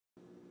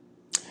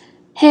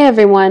Hey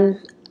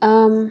everyone.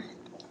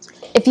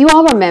 If you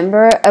all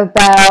remember,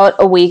 about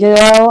a week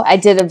ago, I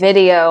did a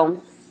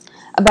video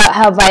about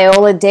how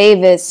Viola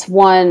Davis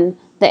won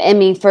the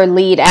Emmy for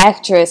Lead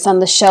Actress on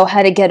the show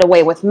How to Get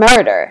Away with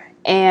Murder.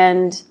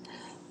 And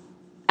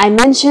I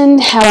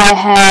mentioned how I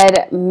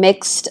had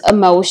mixed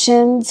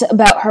emotions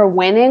about her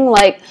winning.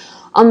 Like,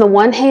 on the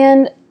one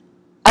hand,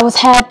 I was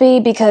happy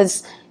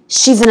because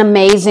she's an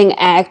amazing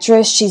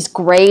actress. She's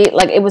great.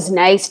 Like, it was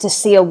nice to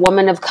see a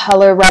woman of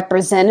color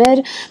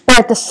represented. But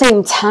at the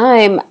same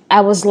time,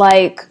 I was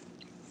like,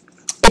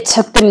 it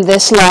took them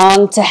this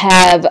long to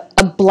have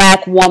a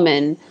black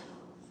woman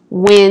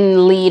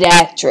win lead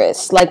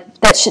actress. Like,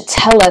 that should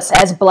tell us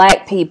as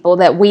black people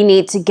that we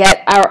need to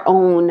get our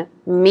own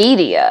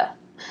media.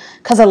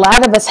 Because a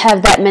lot of us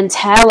have that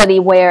mentality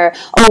where,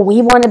 oh,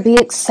 we want to be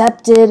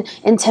accepted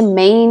into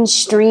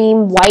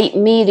mainstream white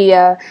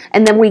media,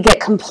 and then we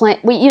complain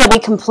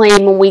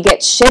when we get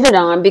shitted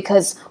on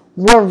because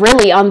we're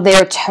really on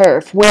their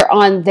turf. We're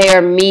on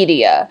their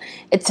media.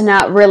 It's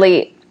not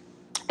really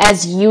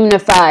as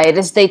unified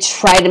as they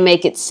try to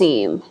make it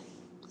seem.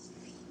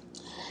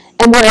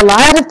 And what a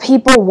lot of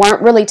people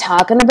weren't really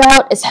talking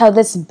about is how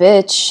this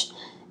bitch,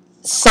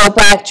 soap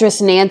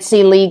actress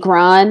Nancy Lee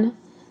Grahn,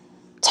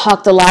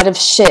 talked a lot of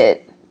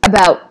shit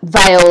about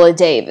Viola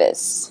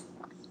Davis.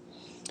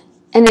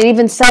 And it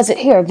even says it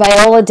here.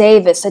 Viola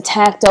Davis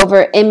attacked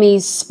over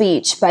Emmy's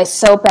speech by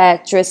soap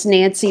actress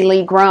Nancy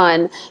Lee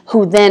Grahn,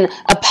 who then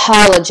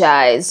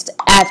apologized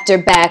after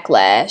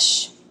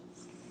backlash.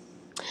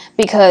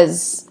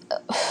 Because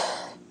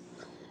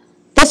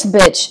this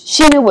bitch,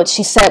 she knew what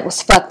she said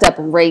was fucked up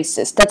and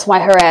racist. That's why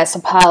her ass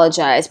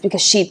apologized,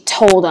 because she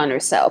told on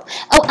herself.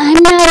 Oh,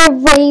 I'm not a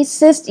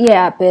racist.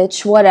 Yeah,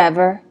 bitch,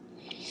 whatever.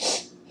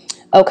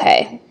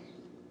 Okay.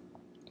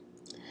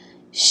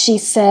 She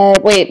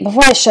said, wait,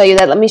 before I show you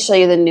that, let me show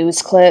you the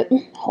news clip.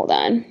 Hold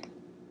on.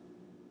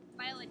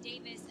 Viola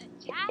Davis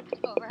attacked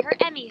over her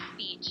Emmy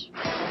speech.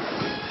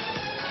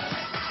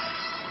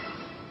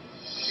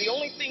 The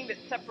only thing that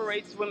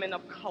separates women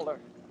of color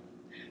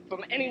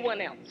from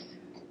anyone else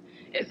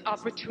is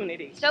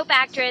opportunity. Soap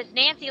actress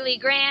Nancy Lee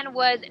Grahn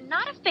was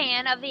not a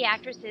fan of the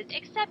actress's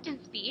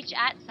acceptance speech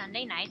at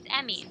Sunday night's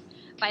Emmys.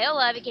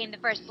 Viola became the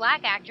first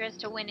black actress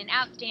to win an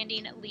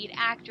Outstanding Lead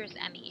Actress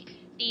Emmy.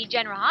 The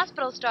General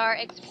Hospital star...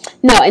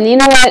 No, and you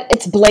know what?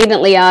 It's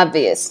blatantly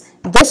obvious.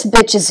 This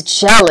bitch is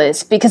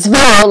jealous because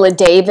Viola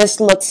Davis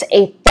looks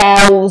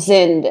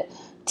 1,000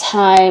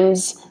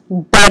 times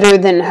better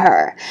than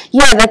her.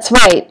 Yeah, that's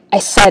right. I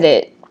said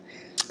it.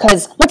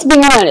 Because, let's be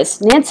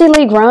honest, Nancy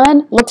Lee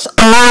Grahn looks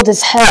old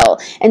as hell.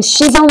 And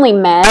she's only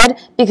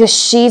mad because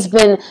she's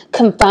been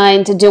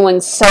confined to doing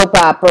soap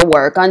opera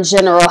work on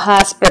General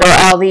Hospital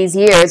all these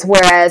years.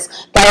 Whereas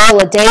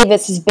Viola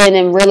Davis has been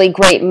in really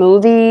great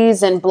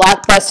movies and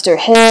blockbuster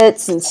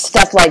hits and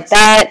stuff like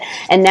that.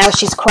 And now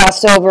she's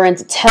crossed over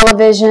into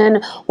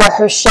television, where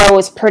her show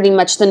is pretty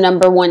much the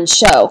 #1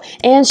 show.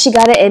 And she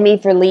got an Emmy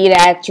for lead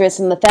actress.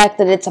 And the fact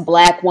that it's a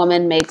black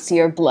woman makes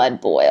your blood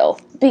boil.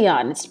 Be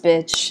honest,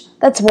 bitch.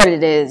 That's what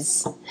it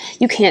is.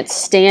 You can't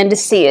stand to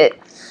see it.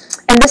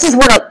 And this is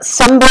what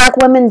some black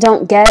women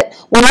don't get.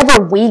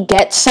 Whenever we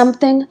get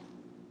something,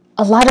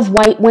 a lot of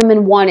white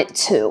women want it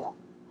too.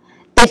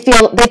 They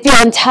feel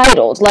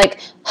entitled. Like,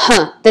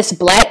 this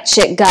black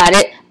chick got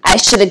it. I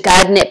should have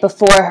gotten it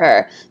before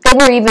her. They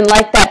were even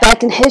like that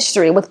back in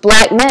history with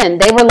black men.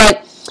 They were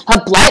like,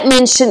 black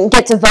men shouldn't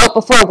get to vote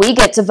before we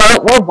get to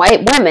vote. We're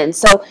white women.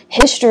 So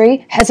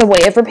history has a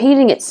way of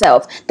repeating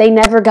itself. They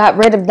never got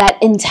rid of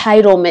that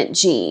entitlement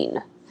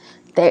gene.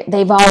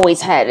 They've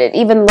always had it.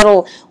 Even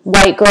little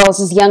white girls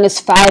as young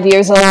as 5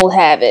 years old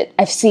have it.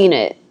 I've seen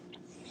it.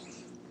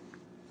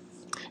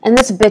 And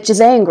this bitch is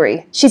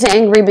angry. She's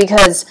angry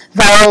because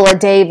Viola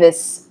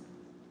Davis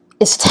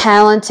is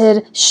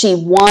talented. She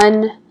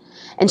won.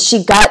 And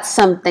she got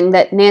something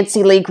that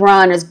Nancy Lee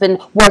Grahn has been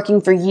working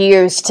for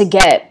years to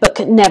get, but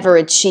could never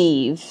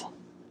achieve.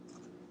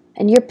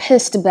 And you're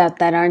pissed about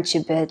that, aren't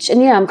you, bitch?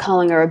 And yeah, I'm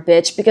calling her a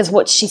bitch because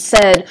what she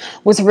said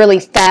was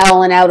really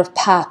foul and out of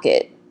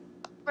pocket.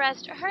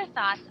 Expressed her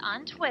thoughts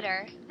on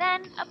Twitter,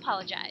 then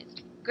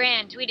apologized.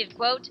 Grahn tweeted,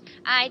 quote,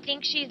 I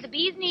think she's the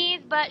bee's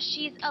knees, but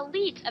she's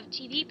elite of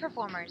TV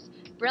performers.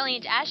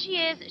 Brilliant as she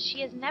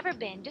has never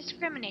been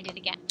discriminated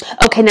against.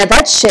 Okay, now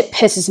that shit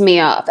pisses me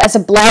off. As a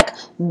black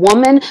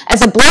woman,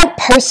 as a black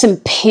person,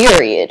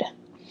 period.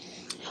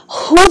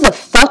 Who the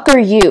fuck are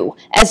you,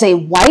 as a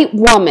white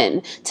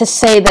woman, to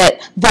say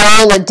that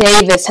Viola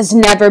Davis has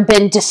never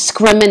been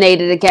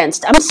discriminated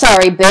against? I'm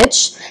sorry,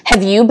 bitch.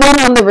 Have you been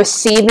on the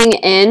receiving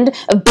end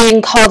of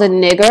being called a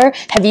nigger?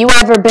 Have you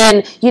ever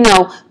been,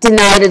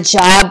 denied a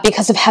job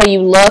because of how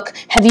you look?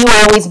 Have you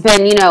always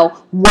been,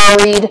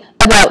 worried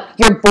about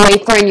your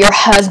boyfriend, your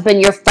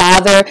husband, your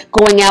father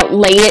going out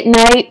late at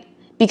night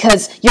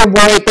because you're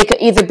worried they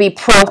could either be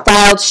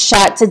profiled,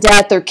 shot to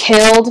death, or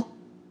killed?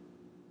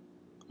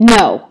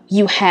 No,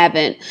 you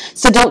haven't.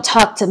 So don't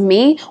talk to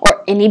me or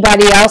or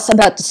anybody else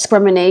about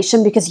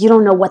discrimination because you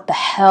don't know what the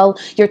hell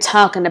you're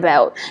talking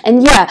about.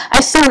 And yeah,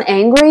 I sound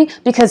angry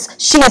because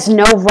she has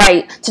no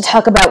right to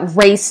talk about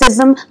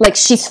racism like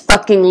she's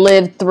fucking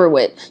lived through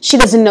it. She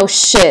doesn't know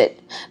shit.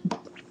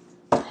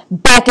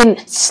 Back in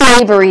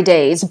slavery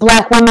days,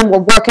 black women were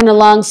working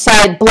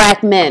alongside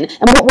black men.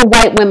 And what were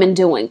white women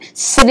doing?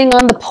 Sitting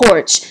on the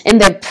porch in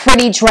their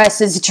pretty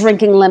dresses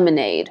drinking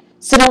lemonade.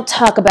 So don't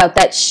talk about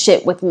that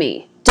shit with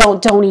me.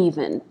 Don't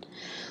even.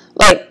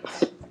 Like,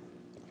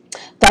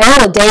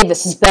 Viola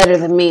Davis is better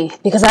than me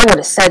because I would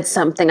have said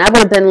something. I would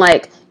have been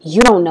like,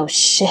 you don't know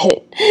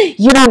shit.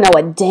 You don't know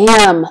a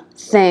damn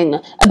thing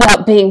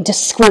about being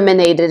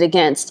discriminated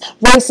against.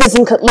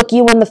 Racism could look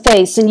you in the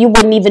face and you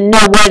wouldn't even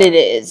know what it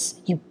is.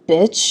 You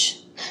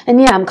bitch.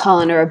 And yeah, I'm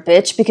calling her a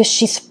bitch because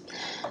she's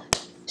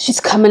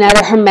coming out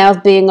of her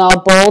mouth being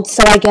all bold,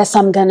 so I guess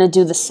I'm gonna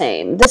do the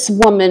same. This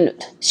woman,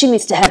 she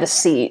needs to have a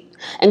seat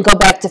and go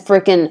back to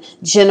frickin'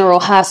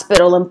 General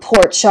Hospital in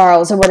Port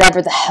Charles or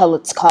whatever the hell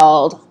it's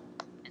called.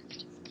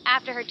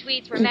 After her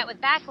tweets were met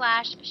with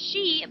backlash,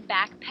 she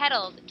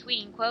backpedaled,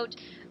 tweeting, quote,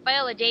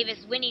 Viola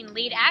Davis winning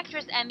Lead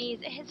Actress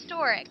Emmys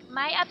historic.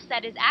 My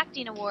upset is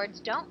acting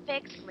awards don't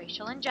fix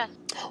racial injustice.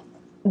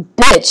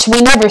 Bitch,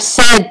 we never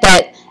said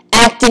that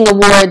acting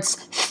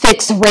awards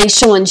fix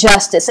racial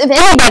injustice. If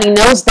anybody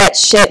knows that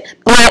shit,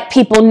 black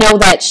people know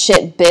that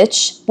shit,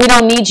 bitch. We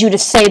don't need you to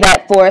say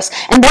that for us.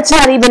 And that's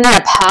not even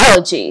an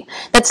apology.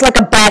 That's like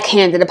a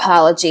backhanded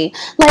apology.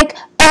 Like,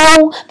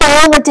 oh,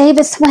 Viola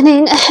Davis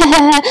winning,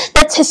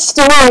 that's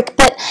historic,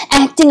 but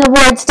acting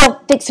awards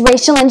don't fix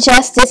racial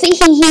injustice.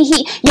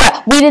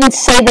 Yeah, we didn't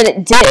say that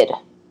it did.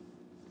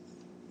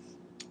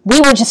 We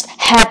were just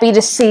happy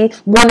to see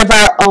one of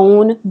our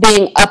own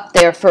being up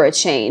there for a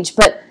change.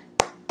 But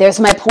there's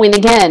my point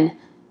again.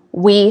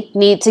 We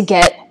need to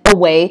get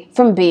away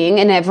from being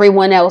in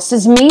everyone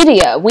else's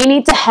media. We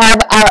need to have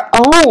our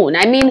own.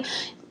 I mean,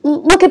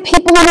 look at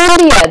people in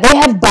India. They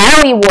have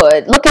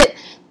Bollywood. Look at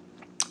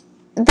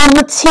the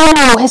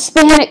Latino,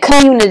 Hispanic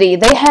community.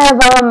 They have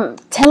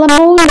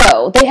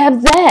Telemundo. They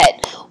have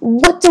that.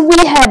 What do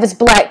we have as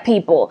black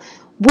people?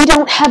 We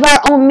don't have our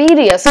own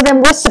media. So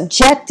then we're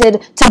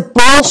subjected to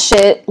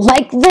bullshit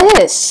like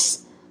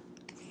this.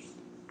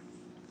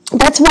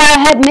 That's why I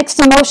had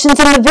mixed emotions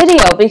in the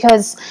video,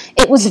 because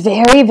it was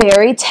very,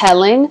 very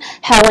telling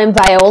how when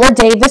Viola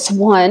Davis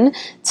won,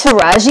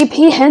 Taraji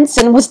P.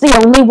 Henson was the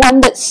only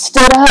one that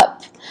stood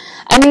up.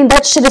 I mean,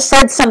 that should have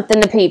said something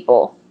to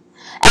people.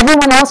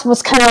 Everyone else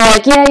was kind of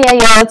like, yeah,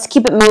 let's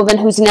keep it moving,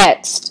 who's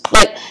next?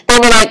 Like, they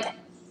were like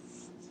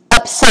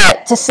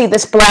upset to see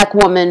this black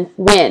woman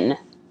win.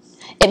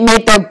 It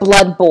made their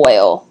blood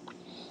boil.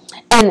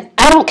 And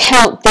I don't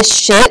count this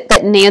shit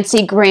that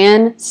Nancy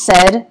Grahn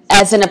said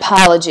as an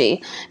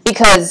apology,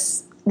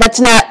 because that's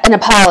not an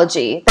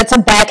apology. That's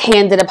a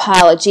backhanded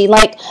apology.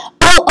 Like,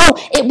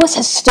 oh, it was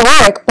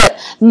historic, but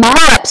my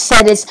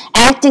upset is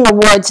acting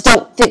awards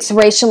don't fix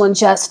racial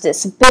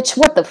injustice. Bitch,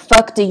 what the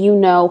fuck do you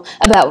know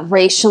about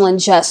racial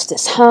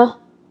injustice, huh?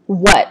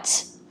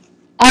 What?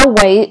 I'll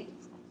wait.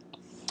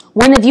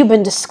 When have you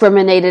been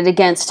discriminated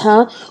against,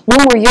 huh?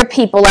 When were your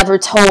people ever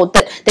told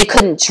that they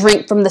couldn't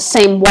drink from the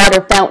same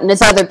water fountain as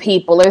other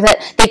people, or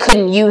that they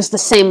couldn't use the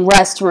same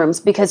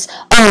restrooms because,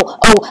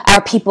 oh,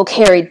 our people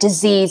carried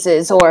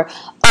diseases, or,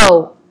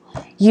 oh,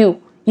 you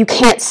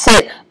can't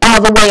sit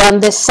all the way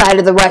on this side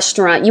of the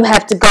restaurant. You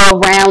have to go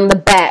around the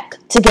back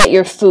to get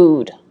your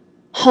food.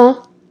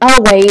 Huh?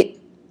 I'll wait.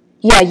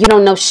 Yeah, you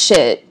don't know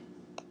shit.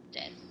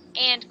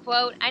 And,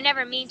 quote, I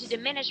never mean to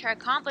diminish her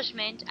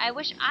accomplishment. I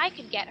wish I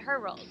could get her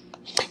roles.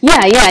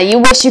 Yeah, you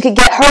wish you could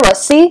get her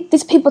roles. See,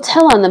 these people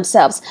tell on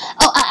themselves.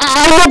 Oh,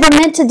 I never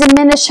meant to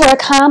diminish her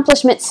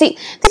accomplishment. See,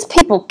 these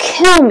people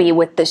kill me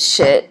with this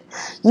shit.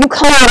 You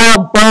come out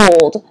all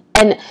bold,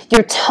 and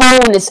your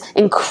tone is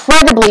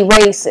incredibly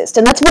racist.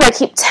 And that's what I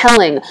keep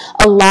telling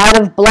a lot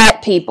of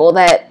black people,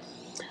 that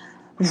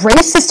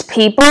racist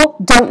people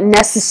don't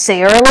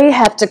necessarily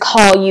have to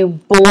call you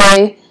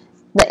boy,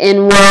 the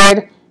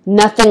N-word,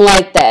 nothing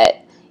like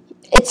that.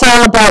 It's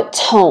all about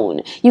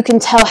tone. You can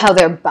tell how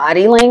their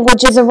body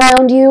language is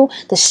around you,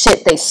 the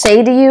shit they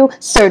say to you,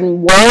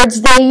 certain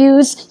words they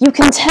use. You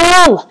can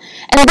tell.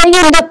 And they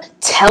end up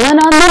telling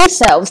on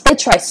themselves. They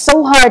try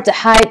so hard to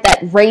hide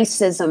that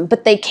racism,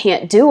 but they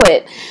can't do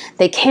it.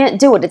 They can't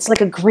do it. It's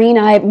like a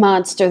green-eyed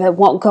monster that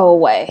won't go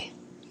away.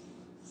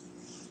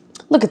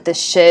 Look at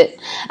this shit.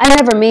 I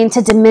never mean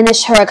to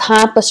diminish her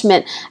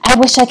accomplishment. I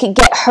wish I could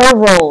get her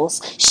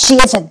roles. She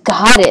is a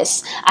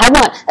goddess. I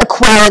want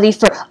equality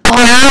for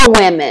all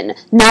women,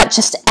 not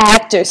just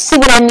actors. See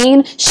what I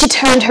mean? She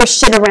turned her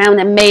shit around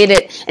and made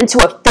it into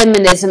a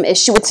feminism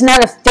issue. It's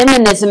not a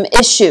feminism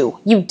issue,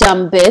 you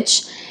dumb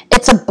bitch.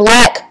 It's a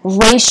black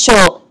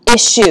racial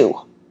issue.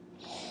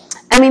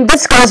 I mean,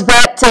 this goes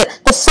back to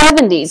the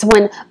 70s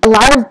when a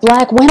lot of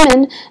black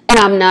women, and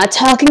I'm not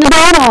talking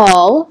about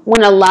all,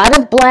 when a lot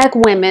of black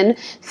women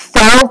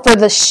fell for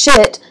the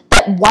shit that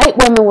that white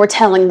women were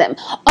telling them,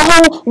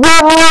 oh,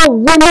 we're all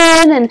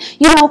women, and,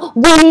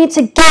 we need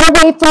to get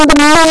away from the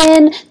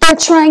men. They're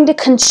trying to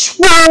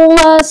control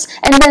us.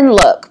 And then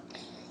look,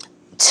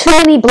 too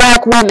many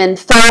black women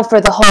fell for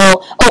the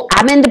whole, oh,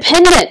 I'm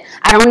independent,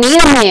 I don't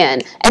need a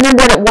man. And then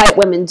what did white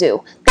women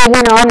do? They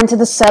went on into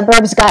the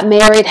suburbs, got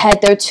married,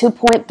 had their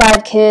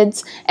 2.5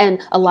 kids,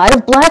 and a lot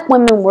of black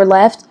women were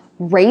left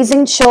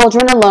raising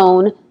children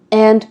alone,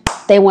 and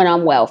they went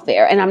on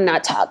welfare. And I'm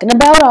not talking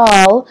about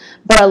all,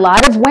 but a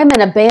lot of women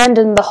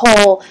abandoned the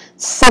whole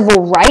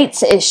civil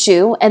rights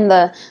issue and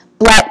the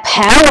Black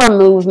Power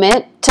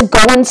movement to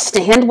go and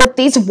stand with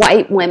these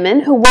white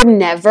women who were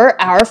never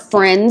our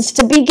friends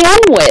to begin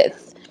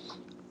with.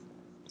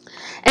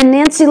 And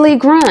Nancy Lee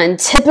Grahn,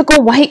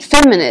 typical white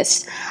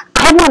feminist.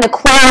 I want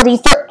equality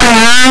for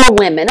all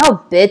women.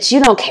 Oh, bitch,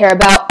 you don't care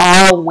about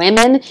all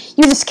women.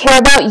 You just care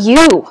about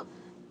you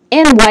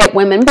and white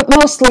women, but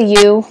mostly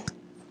you,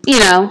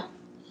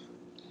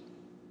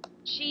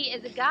 She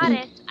is a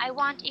goddess. I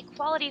want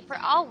equality for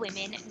all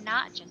women,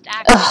 not just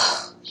actors.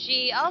 Ugh.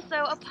 She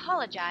also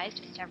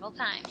apologized several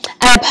times.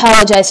 I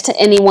apologize to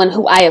anyone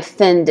who I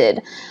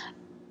offended.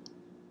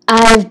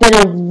 I've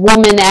been a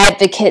woman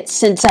advocate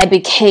since I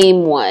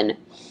became one.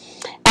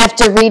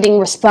 After reading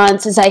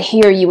responses, I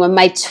hear you, and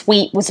my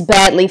tweet was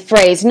badly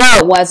phrased. No,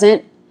 it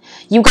wasn't.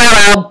 You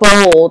got all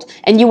bold,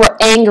 and you were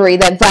angry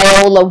that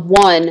Viola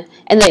won,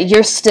 and that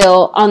you're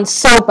still on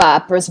soap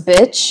operas,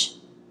 bitch.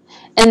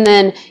 And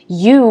then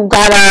you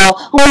got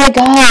all, oh my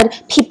God,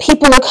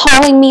 people are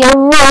calling me a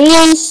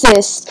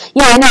racist.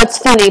 Yeah, I know, it's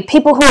funny.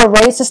 People who are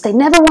racist, they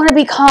never want to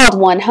be called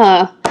one,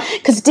 huh?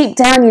 Because deep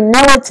down you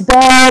know it's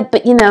bad,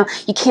 but you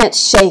can't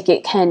shake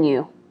it, can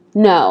you?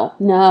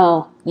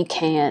 No, you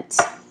can't.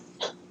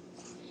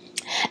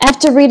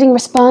 After reading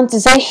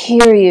responses, I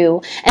hear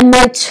you, and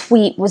my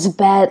tweet was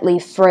badly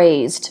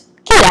phrased.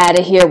 Get out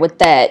of here with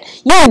that.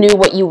 You knew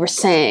what you were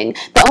saying.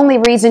 The only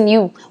reason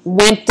you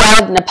wimped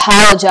out and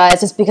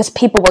apologized is because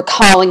people were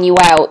calling you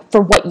out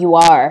for what you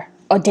are.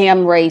 A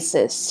damn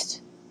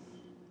racist.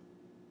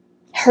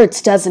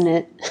 Hurts, doesn't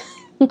it?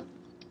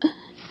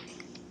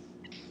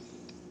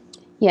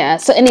 Yeah,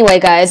 so anyway,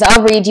 guys,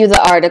 I'll read you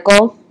the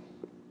article.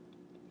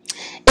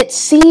 It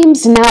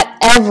seems not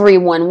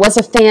everyone was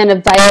a fan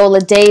of Viola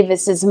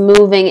Davis's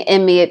moving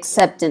Emmy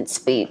acceptance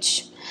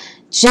speech.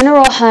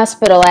 General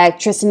Hospital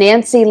actress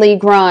Nancy Lee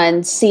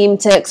Grahn seemed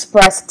to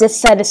express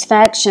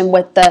dissatisfaction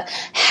with the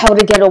How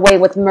to Get Away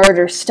with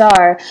Murder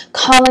star,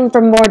 calling for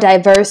more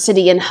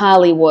diversity in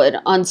Hollywood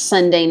on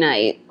Sunday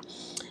night.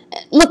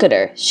 Look at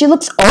her. She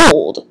looks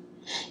old.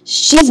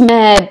 She's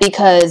mad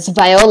because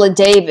Viola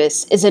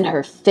Davis is in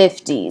her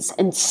 50s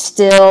and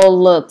still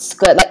looks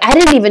good. Like, I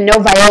didn't even know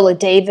Viola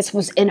Davis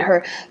was in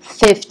her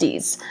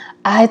 50s.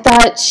 I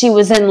thought she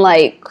was in,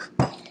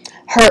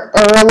 her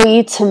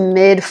early to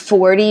mid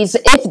 40s,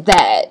 if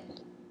that.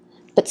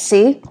 But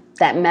see,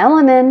 that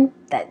melanin,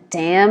 that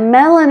damn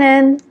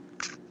melanin.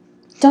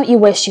 Don't you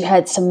wish you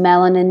had some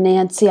melanin,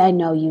 Nancy? I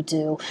know you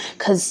do.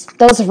 'Cause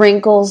those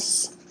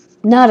wrinkles,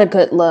 not a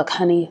good look,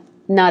 honey.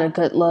 Not a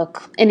good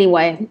look.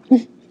 Anyway,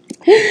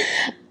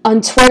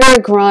 on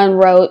Twitter, Grahn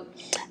wrote,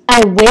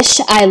 I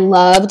wish I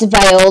loved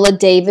Viola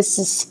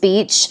Davis's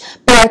speech,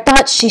 but I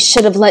thought she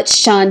should have let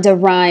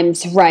Shonda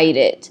Rhimes write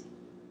it.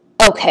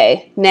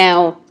 Okay,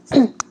 now,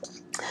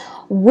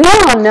 we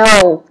all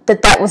know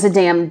that was a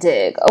damn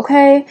dig,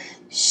 okay?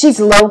 She's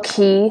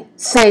low-key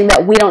saying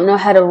that we don't know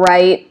how to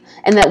write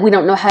and that we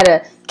don't know how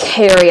to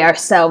carry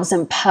ourselves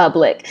in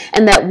public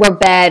and that we're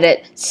bad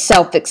at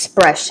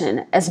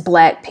self-expression as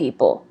black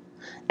people.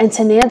 And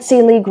to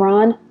Nancy Lee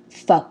Grahn,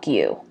 fuck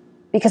you.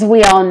 Because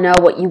we all know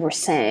what you were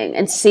saying.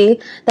 And see,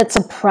 that's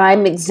a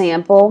prime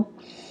example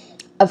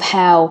of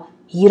how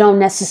you don't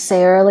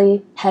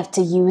necessarily have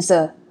to use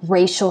a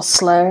racial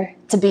slur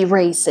to be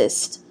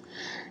racist.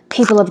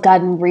 People have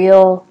gotten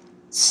real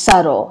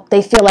subtle.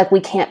 They feel like we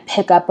can't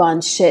pick up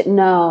on shit.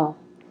 No,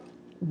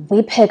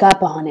 we pick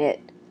up on it.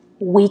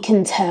 We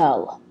can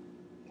tell.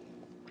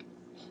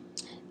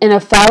 In a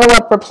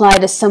follow-up reply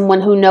to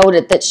someone who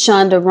noted that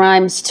Shonda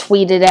Rhimes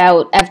tweeted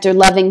out after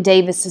loving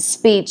Davis's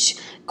speech,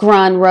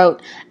 Grahn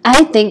wrote,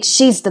 I think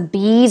she's the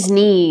bee's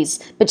knees,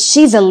 but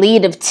she's a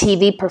lead of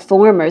TV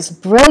performers.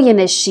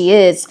 Brilliant as she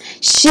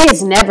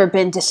has never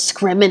been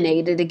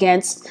discriminated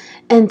against.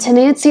 And to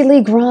Nancy Lee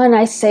Grahn,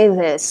 I say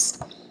this.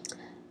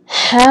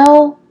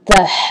 How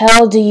the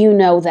hell do you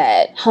know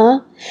that, huh?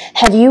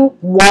 Have you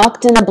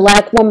walked in a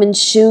black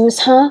woman's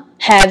shoes, huh?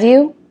 Have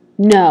you?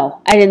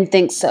 No, I didn't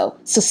think so.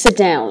 So sit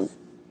down.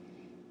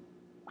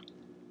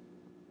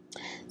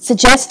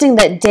 Suggesting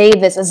that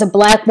Davis, as a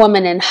black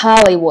woman in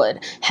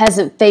Hollywood,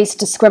 hasn't faced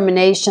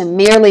discrimination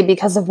merely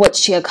because of what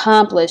she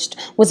accomplished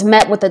was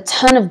met with a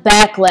ton of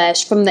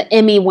backlash from the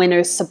Emmy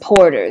winner's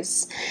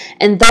supporters.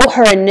 And though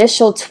her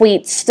initial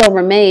tweets still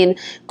remain,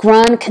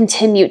 Grahn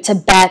continued to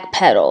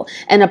backpedal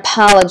and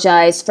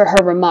apologize for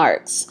her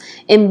remarks.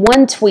 In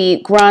one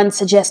tweet, Grahn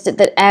suggested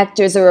that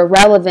actors are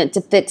irrelevant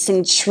to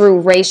fixing true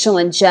racial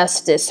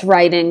injustice,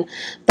 writing,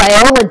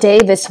 Viola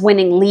Davis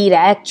winning Lead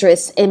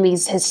Actress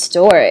Emmy's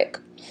historic.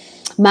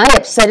 My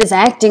upset is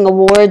acting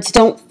awards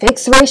don't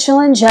fix racial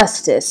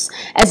injustice.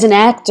 As an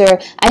actor,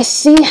 I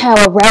see how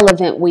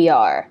irrelevant we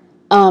are.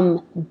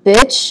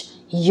 Bitch,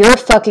 you're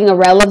fucking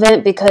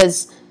irrelevant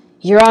because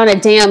you're on a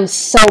damn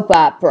soap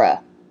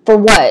opera. For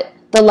what?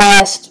 The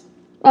last,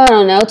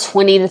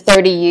 20 to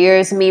 30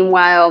 years.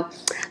 Meanwhile,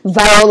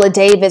 Viola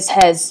Davis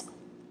has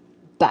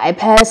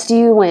bypassed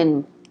you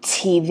in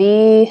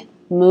TV,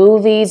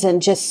 movies,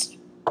 and just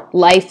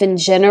life in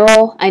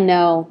general. I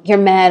know. You're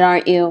mad,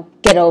 aren't you?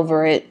 Get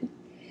over it.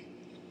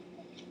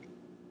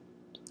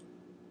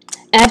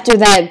 After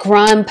that,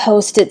 Grahn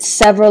posted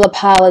several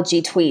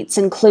apology tweets,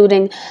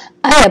 including,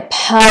 "I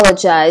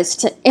apologize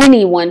to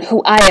anyone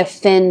who I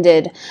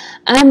offended.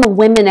 I'm a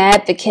women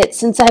advocate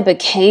since I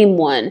became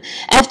one.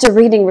 After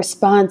reading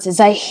responses,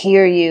 I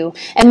hear you,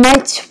 and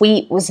my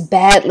tweet was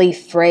badly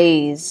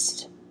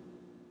phrased."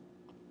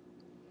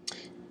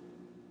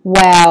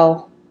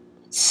 Wow.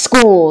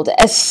 Schooled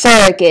as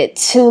surrogate,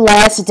 2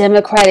 last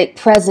Democratic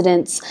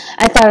presidents.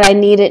 I thought I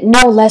needed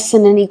no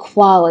lesson in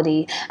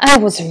equality. I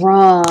was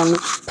wrong.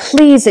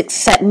 Please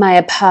accept my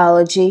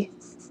apology.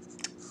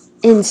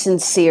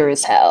 Insincere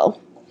as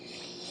hell.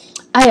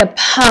 I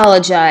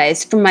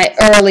apologize for my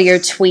earlier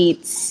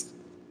tweets.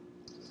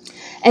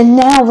 And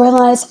now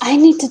realize I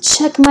need to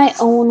check my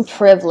own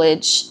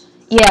privilege.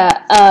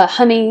 Yeah,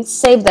 honey,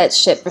 save that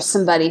shit for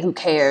somebody who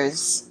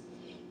cares.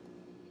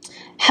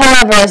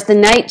 However, as the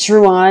night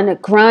drew on,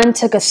 Grahn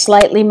took a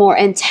slightly more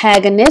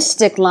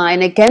antagonistic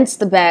line against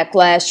the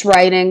backlash,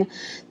 writing,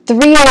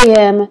 3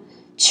 a.m.,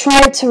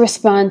 tried to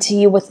respond to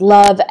you with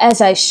love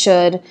as I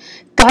should,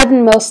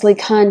 gotten mostly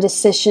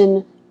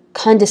condescension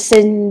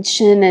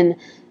and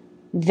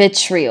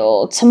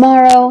vitriol.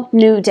 Tomorrow,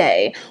 new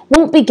day.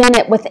 Won't begin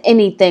it with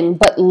anything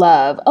but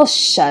love. Oh,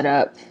 shut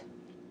up.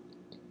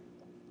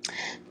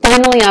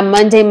 Finally, on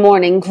Monday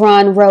morning,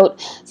 Grahn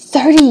wrote,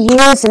 30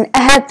 years an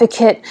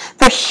advocate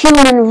for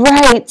human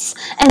rights,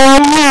 and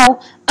now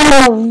I'm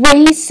a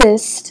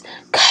racist.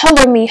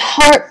 Color me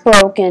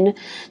heartbroken.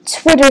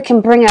 Twitter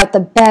can bring out the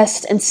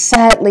best, and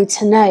sadly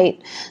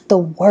tonight, the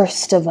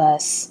worst of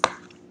us.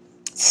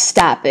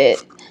 Stop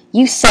it.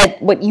 You said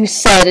what you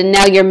said, and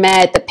now you're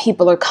mad that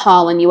people are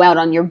calling you out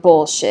on your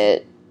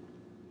bullshit.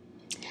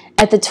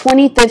 At the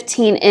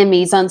 2015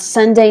 Emmys on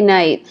Sunday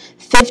night,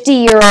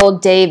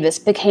 50-year-old Davis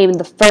became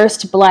the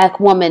first black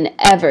woman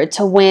ever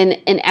to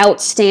win an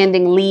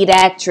Outstanding Lead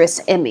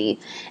Actress Emmy.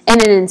 In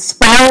an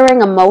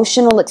inspiring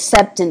emotional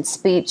acceptance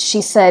speech,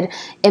 she said,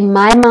 "In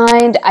my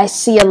mind, I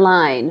see a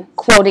line,"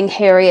 quoting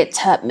Harriet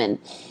Tubman.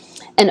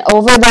 "And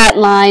over that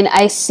line,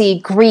 I see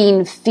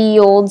green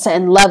fields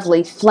and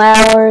lovely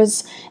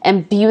flowers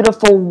and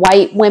beautiful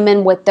white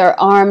women with their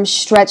arms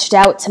stretched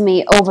out to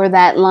me over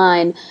that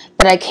line.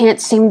 But I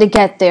can't seem to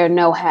get there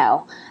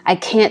nohow. I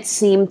can't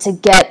seem to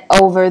get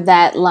over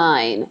that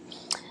line."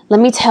 Let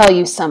me tell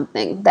you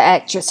something, the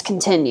actress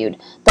continued.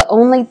 The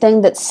only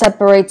thing that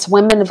separates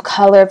women of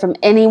color from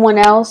anyone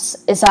else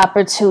is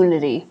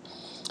opportunity.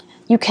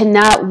 You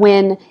cannot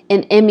win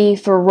an Emmy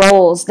for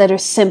roles that are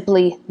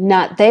simply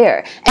not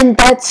there. And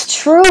that's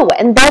true.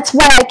 And that's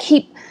why I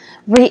keep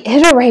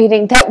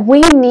reiterating that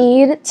we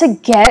need to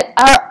get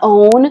our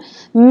own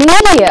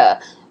media.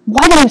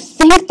 Why do you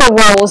think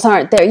the roles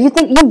aren't there? You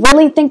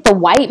really think the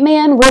white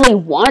man really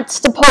wants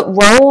to put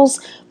roles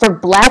for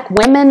black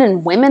women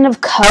and women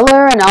of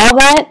color and all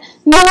that?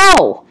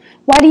 No.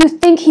 Why do you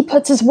think he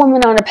puts his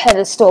woman on a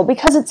pedestal?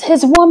 Because it's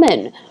his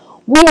woman.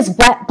 We as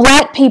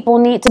black people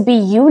need to be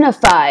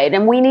unified,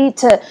 and we need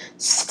to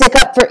stick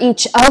up for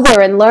each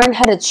other and learn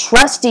how to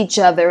trust each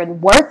other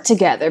and work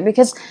together,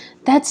 because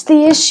that's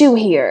the issue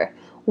here.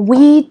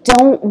 We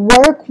don't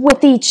work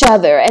with each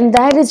other, and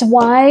that is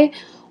why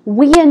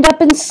we end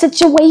up in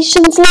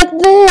situations like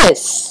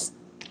this.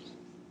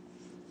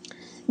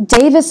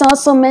 Davis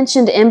also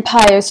mentioned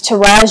Empire's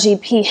Taraji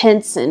P.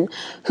 Henson,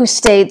 who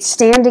stayed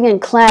standing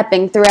and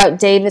clapping throughout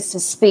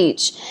Davis's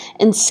speech,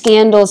 and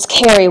Scandal's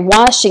Kerry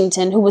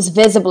Washington, who was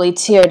visibly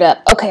teared up.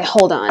 Okay,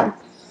 hold on.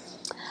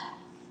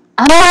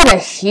 I'm not a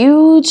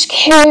huge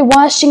Kerry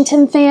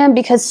Washington fan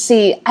because,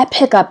 see, I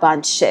pick up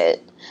on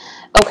shit.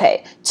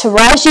 Okay,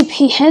 Taraji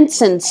P.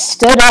 Henson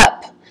stood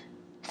up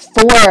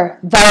for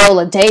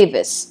Viola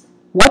Davis.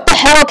 What the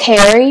hell,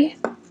 Kerry?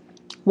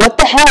 What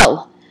the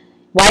hell?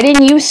 Why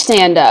didn't you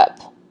stand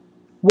up?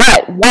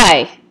 What?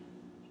 Why?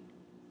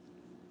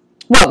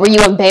 What, were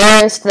you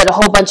embarrassed that a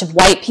whole bunch of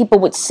white people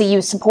would see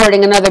you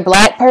supporting another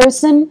black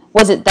person?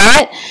 Was it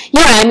that?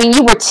 Yeah, I mean,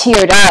 you were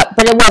teared up,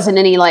 but it wasn't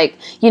any, like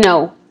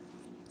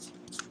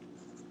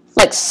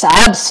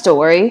sob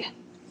story.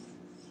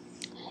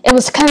 It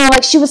was kind of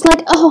like, she was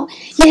like, oh,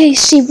 yay,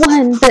 she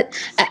won, but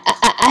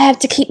I have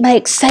to keep my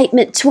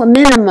excitement to a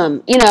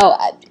minimum.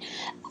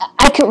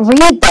 I could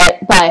read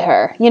that by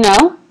her,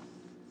 Let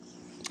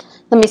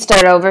me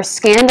start over.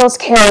 Scandal's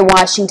Kerry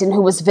Washington,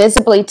 who was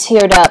visibly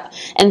teared up,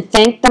 and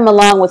thanked them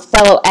along with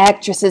fellow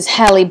actresses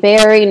Halle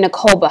Berry,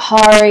 Nicole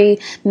Beharie,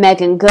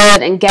 Megan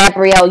Good, and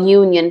Gabrielle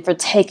Union for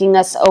taking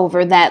us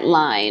over that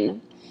line.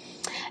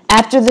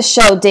 After the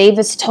show,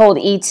 Davis told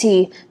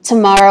E.T.,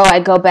 tomorrow I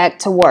go back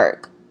to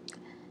work.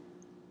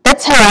 That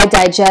That's how I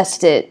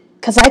digest it,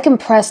 because I can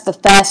press the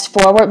fast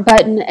forward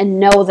button and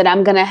know that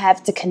I'm going to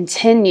have to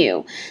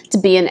continue to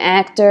be an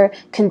actor,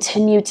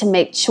 continue to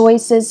make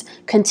choices,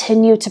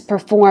 continue to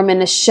perform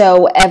in a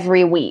show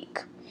every week.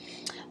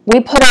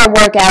 We put our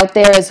work out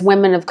there as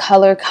women of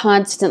color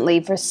constantly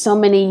for so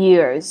many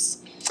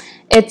years.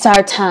 It's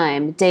our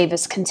time,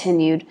 Davis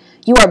continued.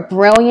 You are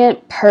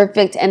brilliant,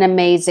 perfect, and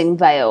amazing,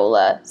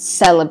 Viola.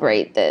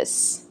 Celebrate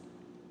this.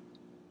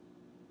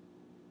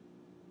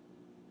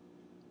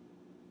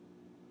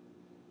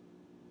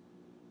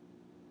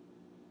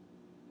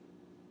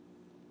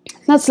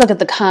 Let's look at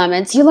the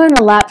comments. You learn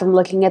a lot from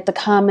looking at the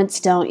comments,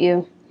 don't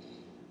you?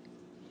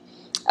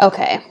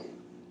 Okay.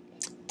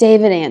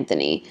 David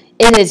Anthony.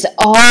 It is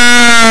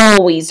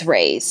always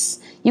race.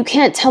 You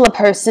can't tell a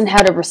person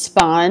how to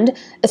respond,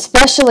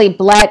 especially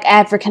black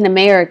African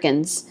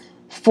Americans.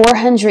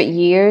 400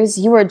 years?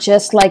 You are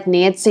just like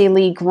Nancy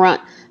Lee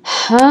Grahn.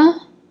 Huh?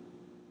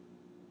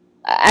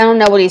 I don't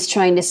know what he's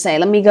trying to say.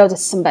 Let me go to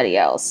somebody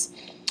else.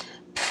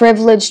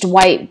 Privileged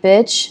white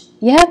bitch.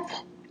 Yep.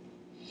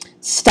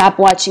 Stop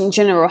watching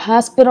General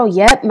Hospital.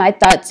 Yep, my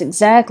thoughts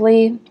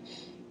exactly.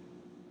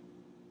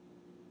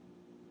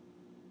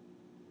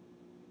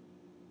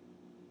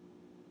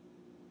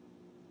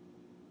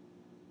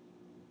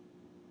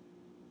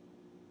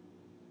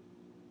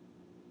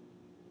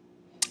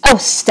 Oh,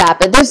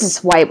 stop it. There's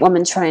this white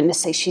woman trying to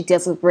say she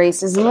deals with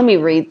racism. Let me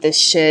read this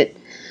shit.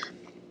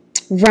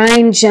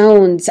 Ryan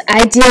Jones,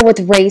 I deal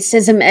with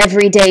racism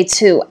every day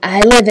too.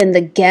 I live in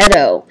the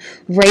ghetto.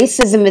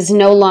 Racism is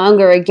no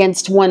longer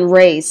against one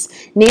race.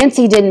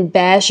 Nancy didn't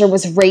bash or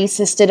was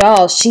racist at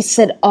all. She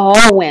said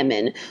all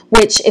women,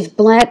 which if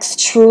blacks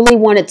truly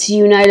wanted to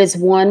unite as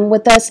one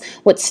with us,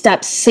 would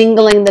stop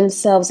singling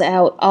themselves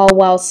out, all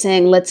while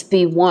saying let's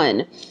be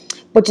one.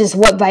 Which is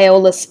what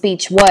Viola's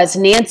speech was.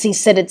 Nancy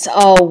said it's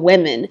all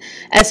women.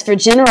 As for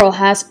General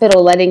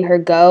Hospital letting her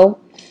go,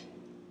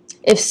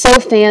 if so,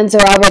 fans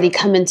are already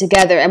coming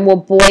together and will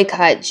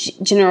boycott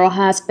General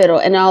Hospital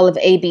and all of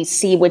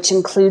ABC, which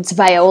includes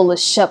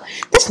Viola's show.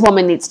 This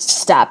woman needs to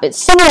stop it.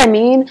 See what I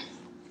mean?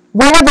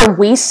 Wherever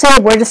we say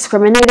we're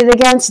discriminated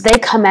against, they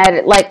come at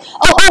it like,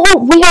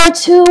 oh, we are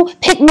too.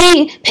 Pick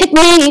me.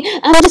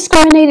 I'm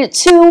discriminated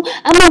too.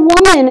 I'm a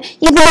woman.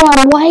 Even though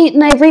I'm white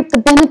and I reap the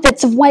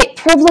benefits of white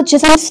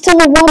privileges, I'm still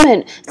a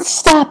woman.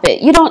 Stop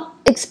it. You don't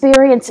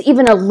experience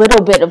even a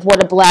little bit of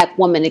what a black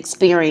woman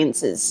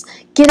experiences.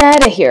 Get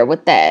out of here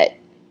with that.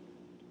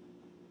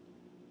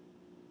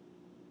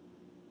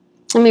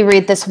 Let me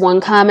read this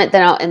one comment,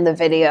 then I'll end the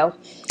video.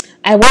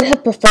 I would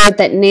have preferred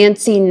that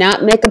Nancy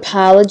not make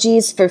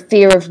apologies for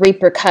fear of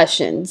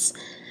repercussions.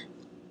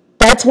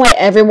 That's why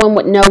everyone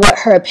would know what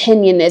her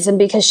opinion is, and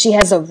because she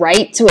has a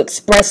right to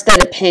express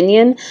that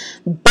opinion.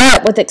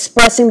 But with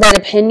expressing that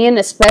opinion,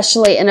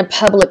 especially in a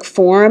public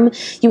forum,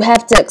 you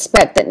have to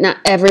expect that not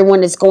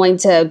everyone is going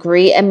to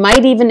agree and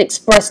might even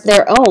express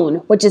their own,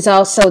 which is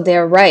also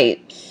their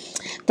right.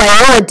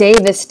 Viola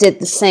Davis did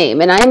the same,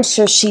 and I am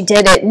sure she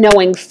did it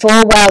knowing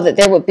full well that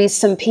there would be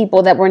some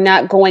people that were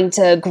not going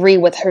to agree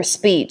with her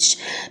speech.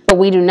 But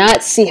we do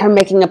not see her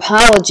making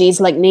apologies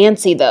like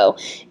Nancy, though.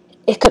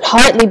 It could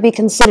hardly be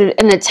considered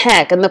an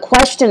attack, and the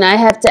question I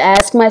have to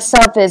ask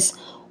myself is,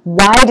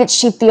 why did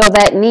she feel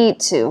that need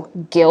to?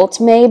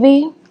 Guilt,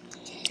 maybe?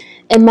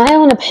 In my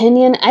own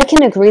opinion, I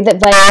can agree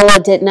that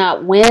Viola did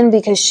not win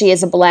because she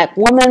is a black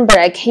woman, but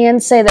I can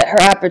say that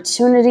her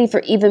opportunity for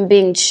even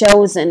being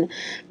chosen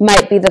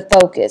might be the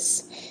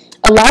focus.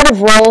 A lot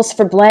of roles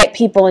for black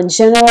people in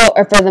general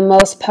are for the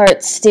most part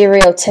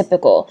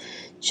stereotypical.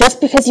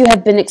 Just because you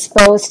have been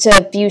exposed to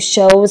a few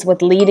shows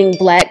with leading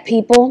black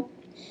people,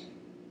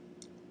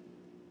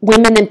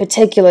 women in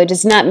particular,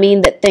 does not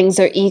mean that things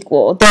are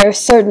equal. There are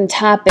certain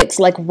topics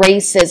like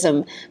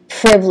racism,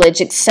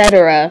 privilege,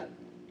 etc.,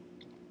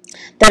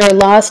 that are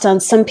lost on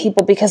some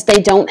people because they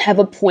don't have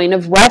a point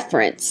of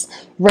reference.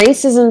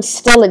 Racism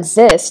still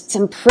exists,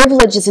 and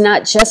privilege is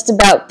not just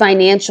about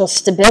financial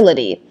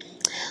stability.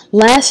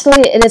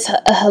 Lastly, it is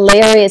a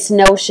hilarious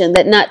notion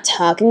that not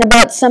talking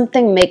about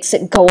something makes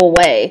it go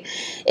away.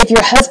 If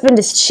your husband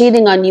is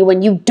cheating on you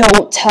and you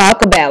don't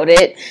talk about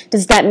it,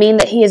 does that mean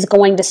that he is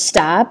going to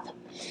stop?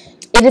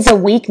 It is a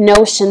weak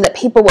notion that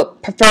people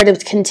would prefer to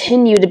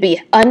continue to be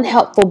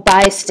unhelpful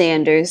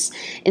bystanders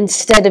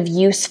instead of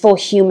useful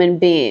human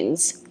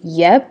beings.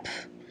 Yep,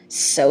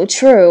 so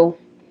true.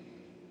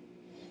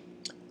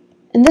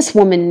 And this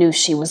woman knew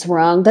she was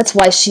wrong. That's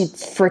why she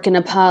freaking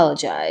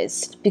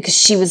apologized. Because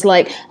she was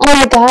like, oh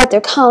my God,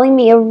 they're calling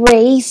me a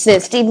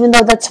racist, even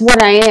though that's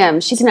what I am.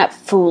 She's not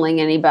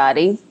fooling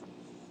anybody.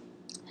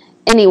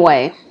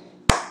 Anyway,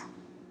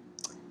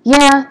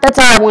 yeah, that's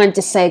all I wanted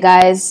to say,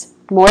 guys.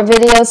 More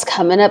videos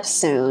coming up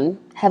soon.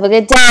 Have a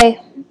good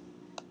day.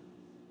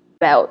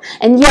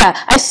 And yeah,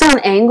 I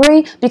sound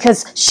angry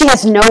because she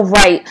has no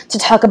right to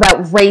talk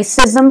about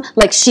racism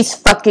like she's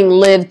fucking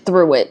lived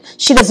through it.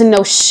 She doesn't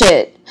know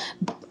shit.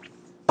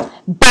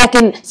 Back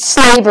in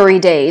slavery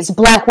days,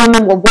 black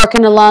women were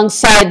working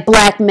alongside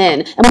black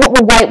men. And what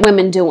were white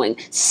women doing?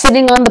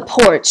 Sitting on the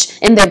porch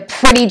in their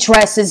pretty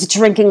dresses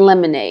drinking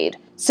lemonade.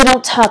 So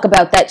don't talk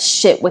about that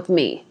shit with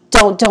me.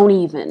 Don't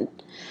even.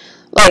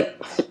 Like,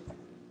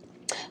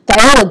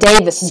 Viola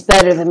Davis is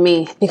better than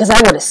me because I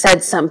would have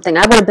said something.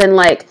 I would have been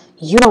like,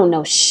 you don't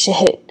know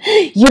shit.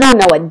 You don't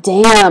know a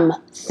damn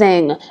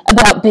thing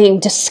about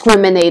being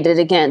discriminated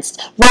against.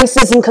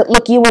 Racism could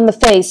look you in the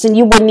face and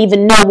you wouldn't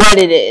even know what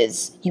it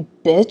is. You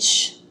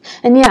bitch.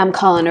 And yeah, I'm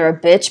calling her a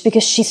bitch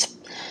because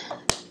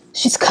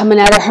she's coming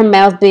out of her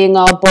mouth being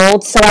all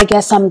bold, so I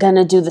guess I'm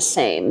gonna do the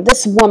same.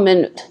 This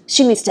woman,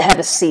 she needs to have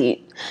a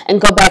seat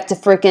and go back to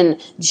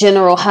frickin'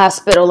 General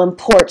Hospital in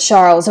Port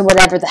Charles or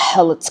whatever the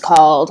hell it's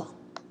called.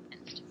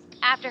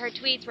 After her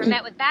tweets were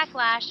met with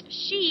backlash,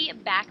 she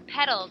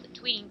backpedaled,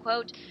 tweeting,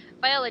 quote,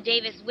 Viola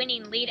Davis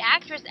winning Lead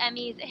Actress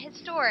Emmys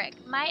historic.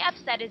 My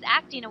upset is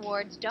acting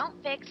awards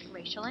don't fix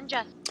racial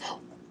injustice.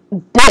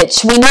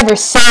 Bitch, we never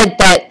said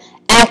that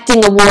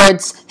acting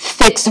awards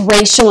fix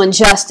racial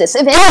injustice.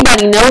 If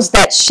anybody knows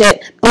that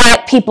shit,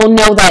 black people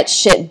know that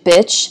shit,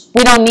 bitch.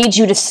 We don't need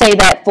you to say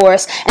that for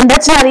us. And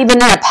that's not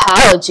even an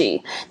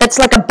apology. That's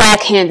like a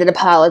backhanded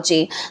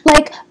apology.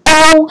 Like,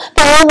 oh,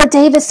 Viola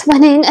Davis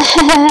winning.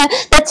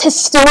 That's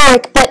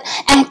historic, but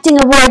acting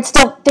awards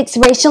don't fix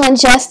racial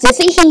injustice.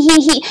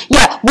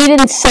 Yeah, we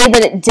didn't say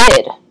that it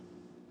did.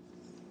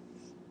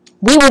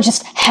 We were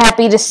just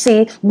happy to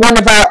see one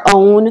of our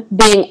own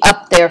being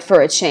up there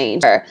for a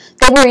change. They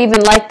were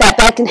even like that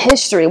back in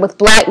history with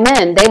black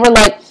men. They were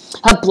like,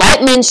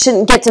 black men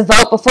shouldn't get to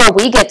vote before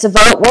we get to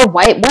vote. We're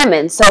white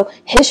women. So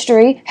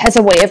history has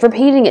a way of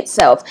repeating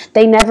itself.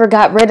 They never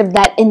got rid of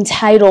that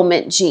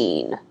entitlement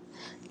gene.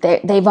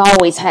 They've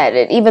always had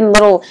it. Even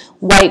little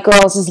white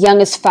girls as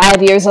young as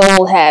 5 years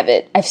old have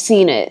it. I've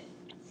seen it.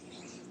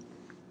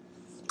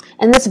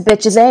 And this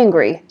bitch is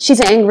angry.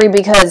 She's angry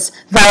because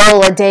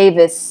Viola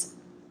Davis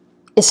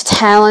is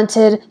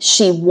talented,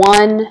 she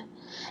won,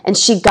 and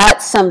she got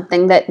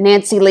something that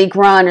Nancy Lee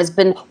Grahn has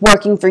been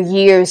working for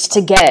years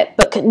to get,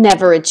 but could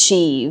never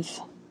achieve.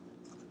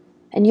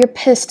 And you're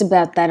pissed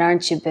about that,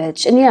 aren't you,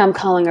 bitch? And yeah, I'm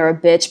calling her a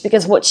bitch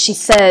because what she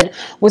said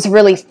was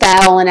really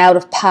foul and out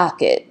of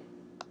pocket.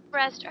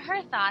 Expressed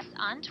her thoughts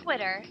on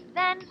Twitter,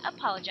 then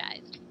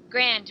apologized.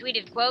 Grahn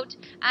tweeted, quote,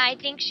 I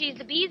think she's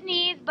the bee's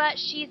knees, but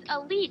she's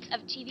elite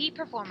of TV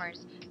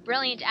performers.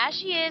 Brilliant as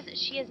she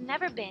has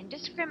never been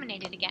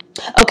discriminated against.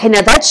 Okay,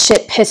 now that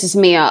shit pisses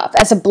me off.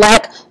 As a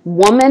black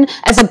woman,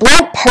 as a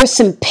black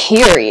person,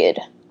 period.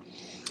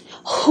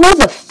 Who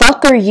the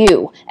fuck are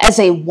you, as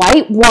a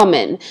white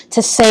woman,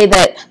 to say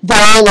that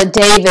Viola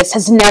Davis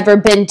has never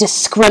been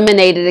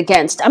discriminated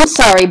against? I'm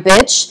sorry,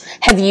 bitch.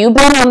 Have you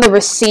been on the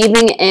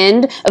receiving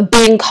end of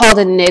being called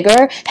a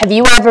nigger? Have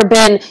you ever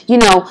been,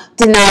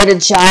 denied a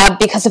job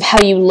because of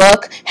how you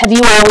look? Have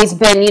you always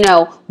been,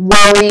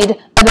 worried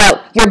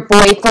about your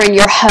boyfriend,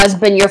 your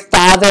husband, your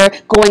father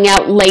going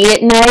out late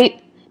at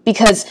night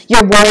because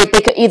you're worried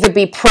they could either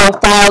be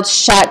profiled,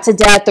 shot to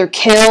death, or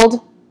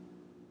killed?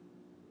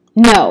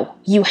 No,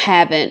 you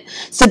haven't.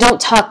 So don't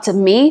talk to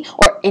me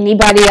or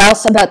anybody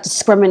else about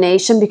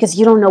discrimination because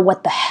you don't know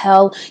what the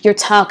hell you're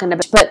talking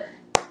about. But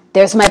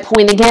there's my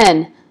point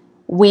again.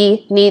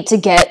 We need to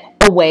get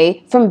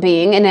away from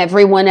being in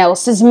everyone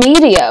else's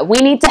media. We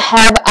need to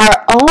have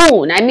our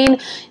own. I mean,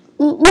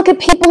 look at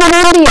people in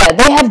India.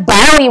 They have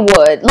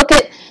Bollywood. Look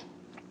at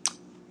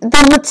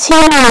the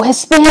Latino,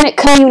 Hispanic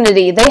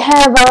community. They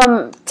have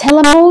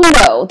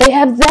Telemundo. They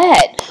have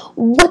that.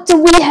 What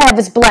do we have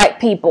as black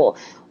people?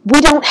 We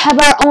don't have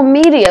our own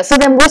media, so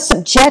then we're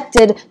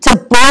subjected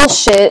to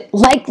bullshit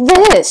like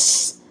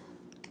this.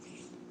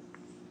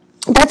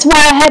 That's why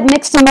I had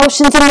mixed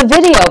emotions in the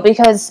video,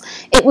 because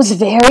it was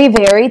very,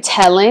 very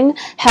telling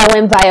how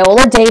when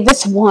Viola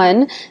Davis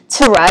won,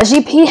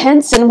 Taraji P.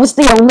 Henson was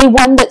the only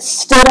one that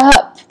stood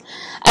up.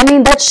 I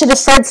mean, that should have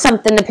said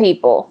something to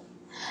people.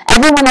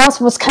 Everyone else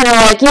was kind of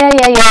like, yeah,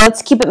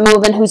 let's keep it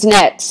moving, who's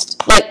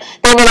next? Like,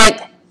 they were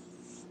like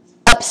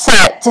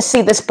upset to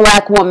see this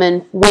black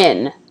woman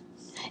win.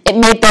 It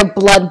made their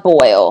blood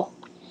boil.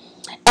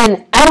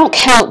 And I don't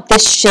count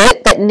this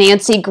shit that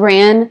Nancy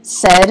Grahn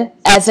said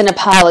as an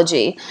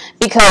apology,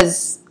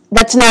 because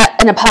that's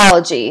not an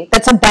apology.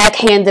 That's a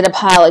backhanded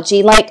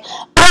apology. Like,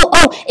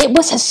 oh, it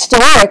was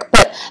historic,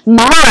 but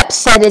my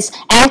upset is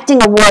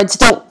acting awards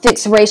don't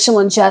fix racial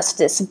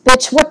injustice.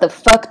 Bitch, what the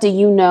fuck do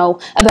you know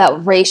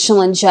about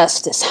racial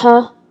injustice,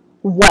 huh?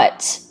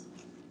 What?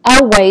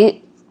 I'll wait.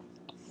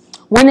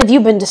 When have you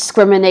been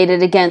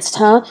discriminated against,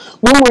 huh?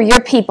 When were your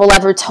people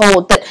ever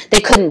told that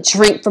they couldn't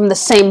drink from the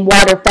same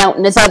water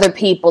fountain as other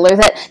people, or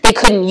that they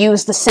couldn't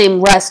use the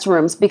same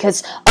restrooms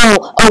because,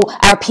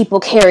 our people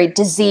carried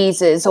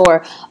diseases,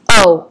 or,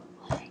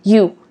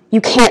 you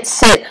can't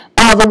sit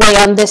all the way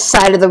on this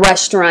side of the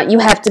restaurant. You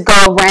have to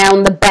go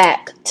around the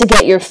back to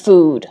get your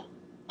food,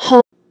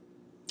 huh?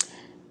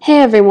 Hey,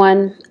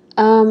 everyone.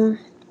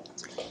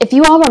 If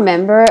you all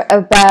remember,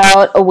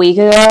 about a week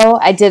ago,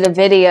 I did a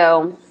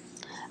video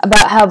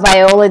about how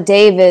Viola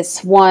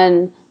Davis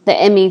won the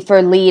Emmy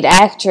for Lead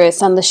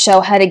Actress on the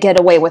show How to Get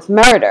Away with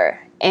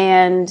Murder.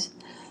 And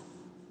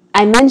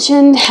I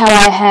mentioned how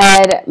I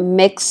had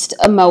mixed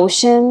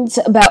emotions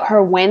about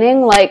her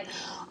winning. Like,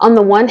 on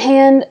the one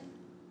hand,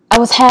 I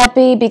was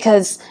happy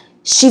because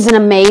she's an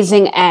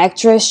amazing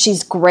actress.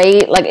 She's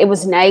great. Like, it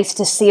was nice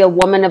to see a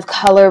woman of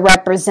color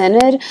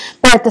represented.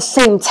 But at the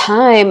same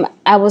time,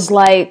 I was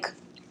like,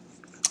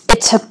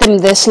 it took them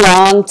this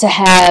long to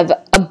have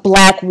a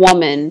black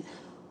woman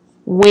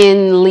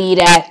win lead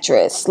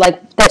actress.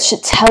 Like, that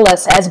should tell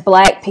us as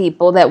black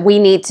people that we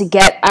need to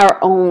get our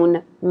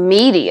own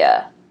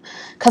media.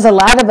 Because a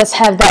lot of us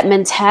have that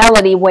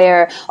mentality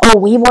where, oh,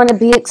 we want to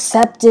be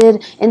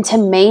accepted into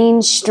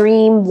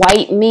mainstream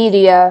white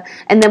media,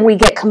 and then we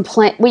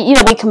complain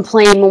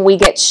when we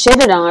get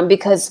shitted on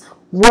because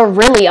we're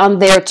really on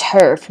their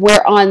turf.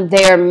 We're on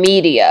their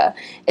media.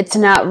 It's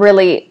not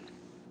really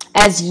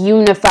as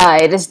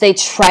unified as they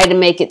try to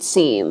make it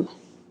seem.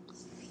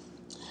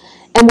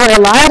 And what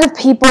a lot of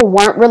people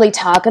weren't really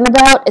talking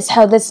about is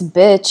how this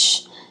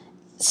bitch,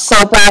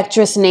 soap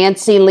actress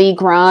Nancy Lee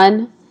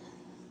Grahn,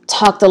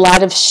 talked a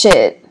lot of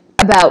shit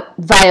about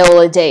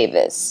Viola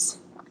Davis.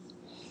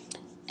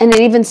 And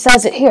it even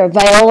says it here.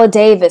 Viola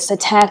Davis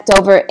attacked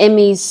over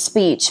Emmy's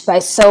speech by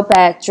soap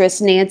actress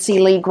Nancy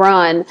Lee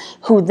Grahn,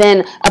 who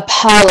then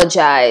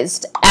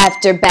apologized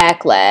after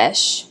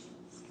backlash.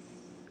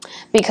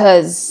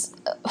 Because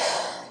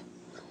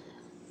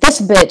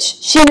this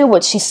bitch, she knew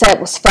what she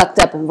said was fucked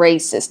up and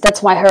racist.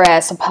 That's why her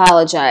ass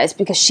apologized,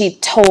 because she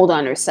told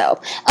on herself.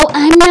 Oh,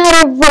 I'm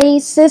not a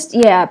racist.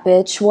 Yeah,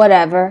 bitch,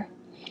 whatever.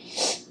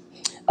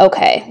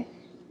 Okay.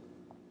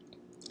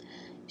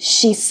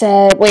 She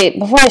said, wait,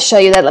 before I show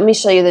you that, let me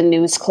show you the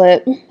news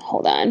clip.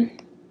 Hold on.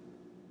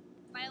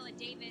 Viola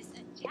Davis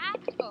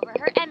attacked over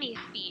her Emmy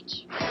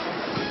speech.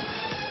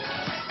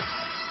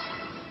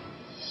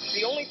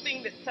 The only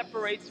thing that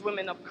separates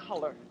women of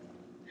color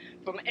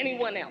from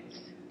anyone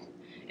else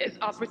is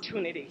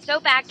opportunity.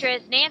 Soap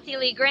actress Nancy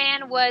Lee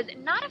Grahn was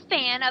not a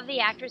fan of the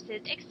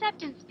actress's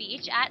acceptance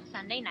speech at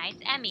Sunday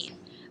night's Emmys.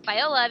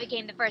 Viola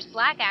became the first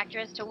black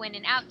actress to win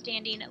an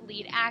Outstanding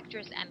Lead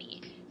Actress Emmy.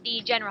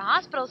 The General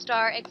Hospital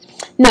star...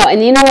 No,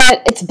 and you know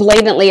what? It's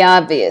blatantly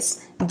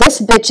obvious.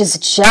 This bitch is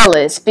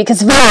jealous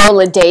because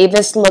Viola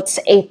Davis looks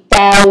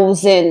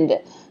 1,000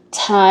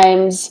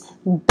 times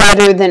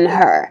better than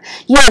her.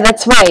 Yeah,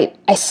 that's right.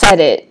 I said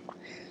it.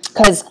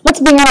 Because, let's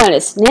be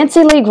honest,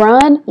 Nancy Lee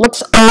Grahn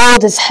looks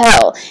old as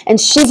hell. And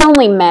she's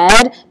only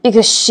mad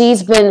because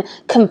she's been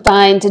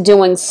confined to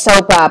doing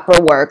soap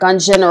opera work on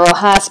General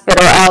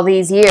Hospital all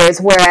these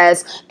years.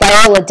 Whereas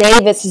Viola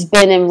Davis has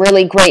been in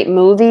really great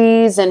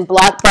movies and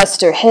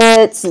blockbuster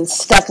hits and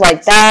stuff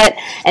like that.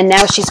 And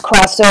now she's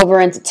crossed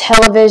over into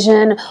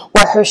television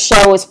where her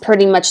show is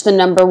pretty much the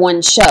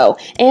 #1 show.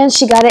 And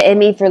she got an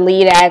Emmy for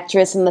lead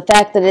actress. And the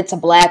fact that it's a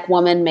black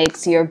woman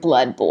makes your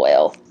blood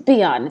boil.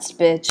 Be honest,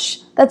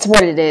 bitch. That's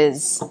what it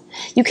is.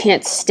 You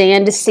can't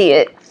stand to see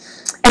it.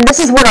 And this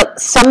is what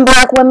some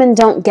black women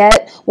don't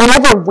get.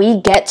 Whenever we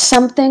get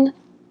something,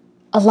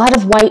 a lot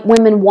of white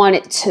women want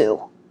it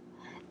too.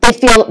 They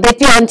feel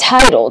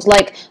entitled.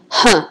 Like,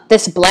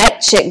 this black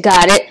chick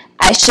got it.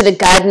 I should have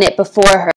gotten it before her.